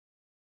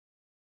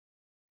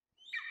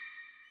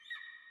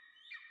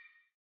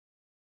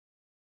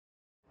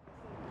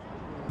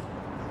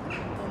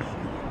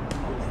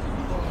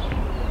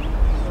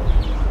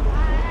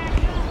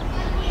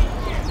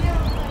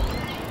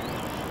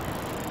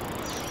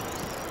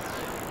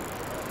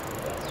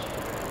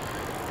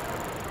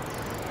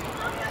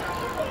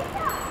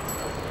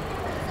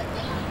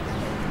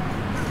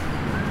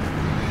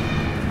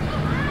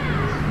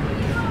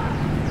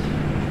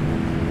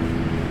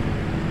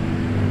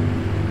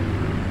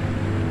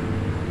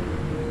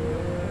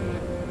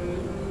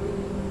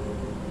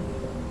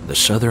the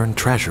southern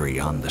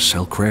treasury on the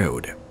Silk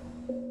Road.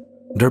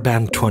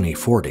 Derbent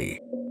 2040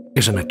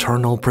 is an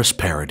eternal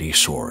prosperity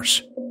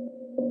source.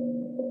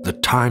 The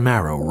time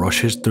arrow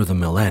rushes through the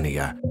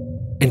millennia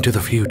into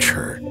the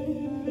future.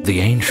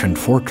 The ancient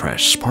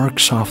fortress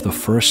sparks off the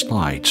first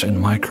lights in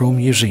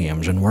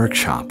micro-museums and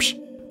workshops,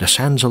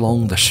 descends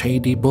along the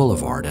shady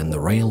boulevard, and the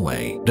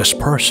railway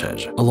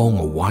disperses along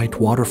a white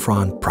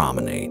waterfront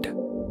promenade.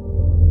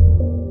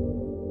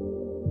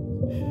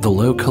 The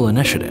local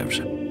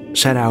initiatives,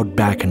 set out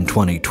back in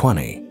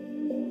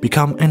 2020,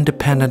 become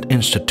independent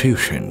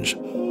institutions,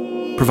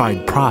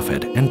 provide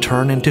profit and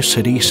turn into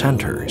city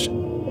centers.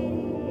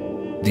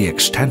 The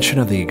extension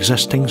of the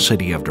existing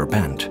city of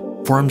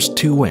Derbent forms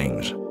two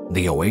wings: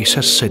 the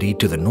Oasis City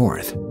to the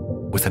north,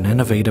 with an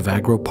innovative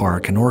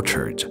agro-park and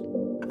orchards,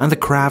 and the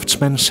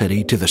Craftsman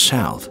City to the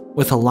south,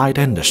 with a light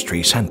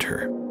industry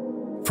center.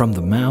 From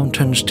the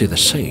mountains to the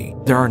sea,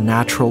 there are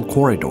natural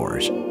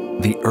corridors.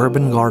 The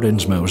urban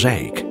gardens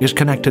mosaic is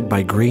connected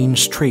by green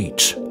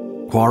streets.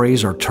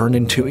 Quarries are turned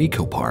into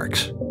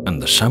eco-parks,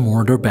 and the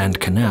Samor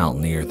Derbent Canal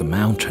near the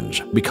mountains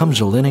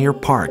becomes a linear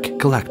park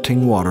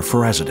collecting water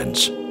for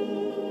residents.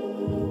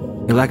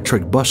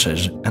 Electric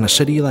buses and a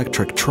city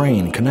electric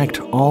train connect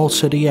all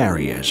city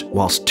areas,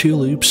 whilst two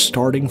loops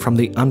starting from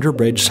the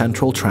Underbridge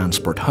Central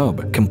Transport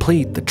Hub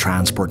complete the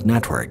transport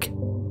network.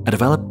 A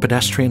developed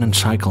pedestrian and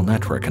cycle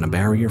network and a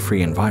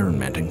barrier-free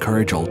environment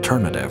encourage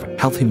alternative,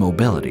 healthy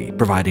mobility,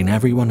 providing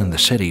everyone in the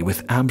city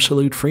with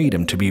absolute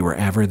freedom to be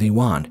wherever they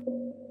want.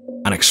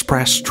 An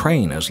express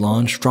train is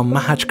launched from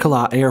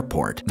Mahachkala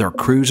Airport. There are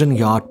cruise and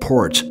yacht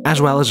ports,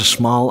 as well as a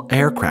small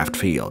aircraft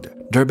field.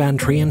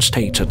 Derbent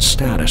reinstates its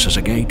status as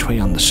a gateway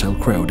on the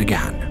Silk Road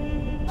again.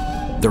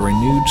 The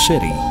renewed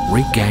city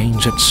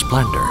regains its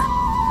splendor.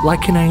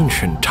 Like in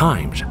ancient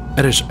times,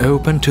 it is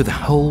open to the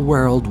whole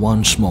world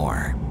once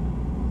more.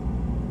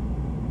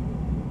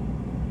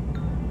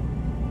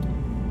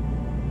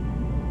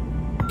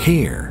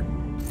 Here,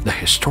 the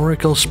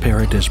historical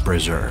spirit is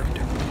preserved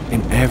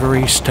in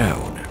every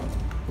stone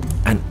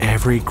and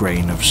every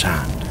grain of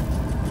sand,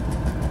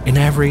 in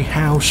every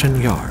house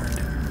and yard,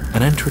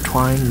 and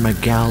intertwined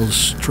Miguel's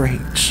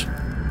streets,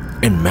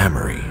 in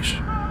memories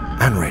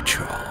and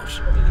rituals.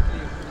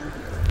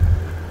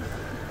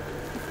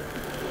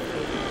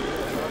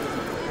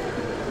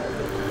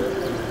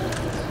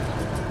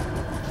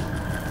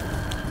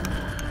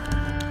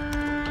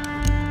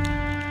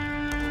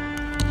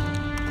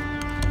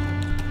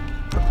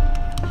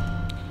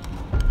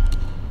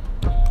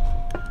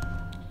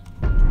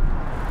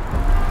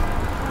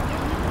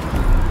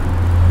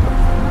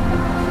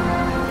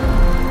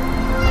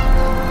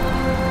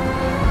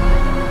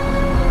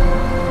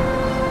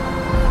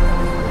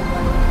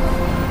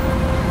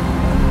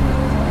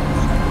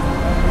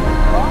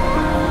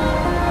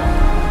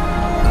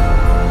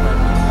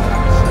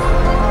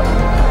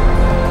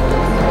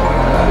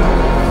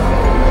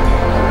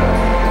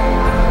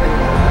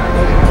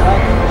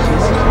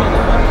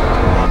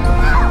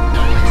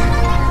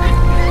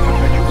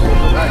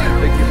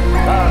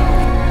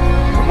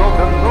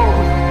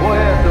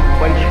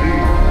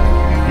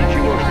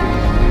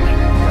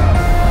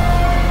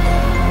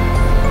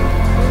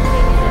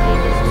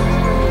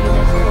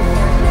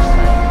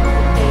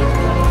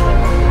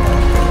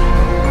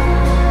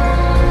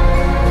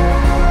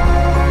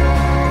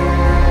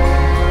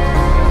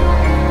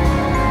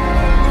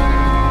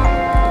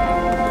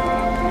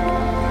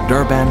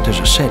 Derbent is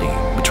a city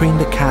between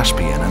the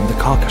Caspian and the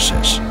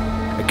Caucasus.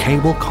 A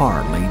cable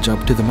car leads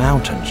up to the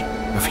mountains,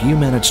 a few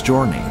minutes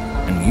journey,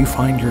 and you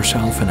find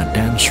yourself in a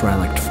dense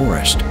relict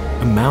forest,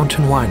 a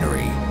mountain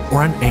winery,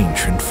 or an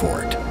ancient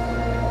fort.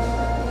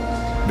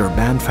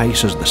 Derbent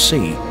faces the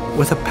sea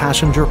with a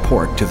passenger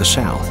port to the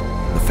south.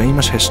 The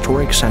famous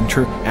historic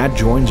center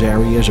adjoins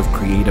areas of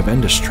creative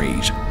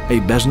industries,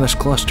 a business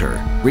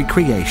cluster,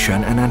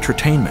 recreation and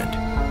entertainment.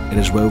 It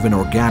is woven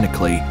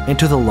organically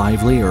into the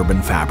lively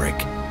urban fabric.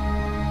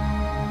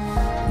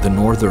 The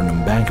northern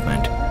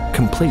embankment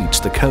completes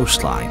the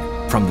coastline.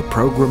 From the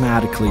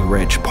programmatically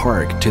rich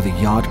park to the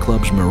yacht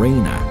club's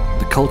marina,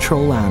 the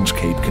cultural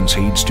landscape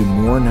concedes to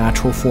more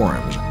natural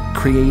forms,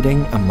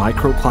 creating a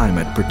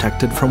microclimate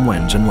protected from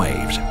winds and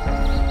waves.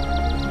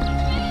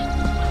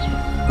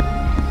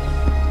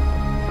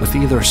 With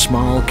either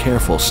small,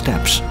 careful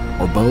steps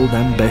or bold,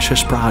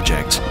 ambitious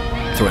projects,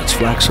 through its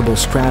flexible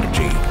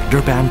strategy,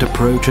 Derbent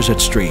approaches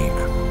its dream.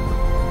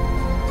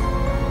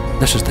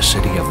 This is the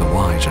city of the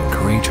wise and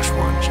courageous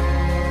ones,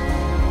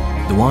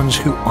 the ones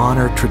who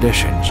honor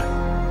traditions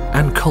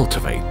and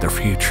cultivate their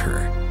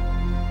future.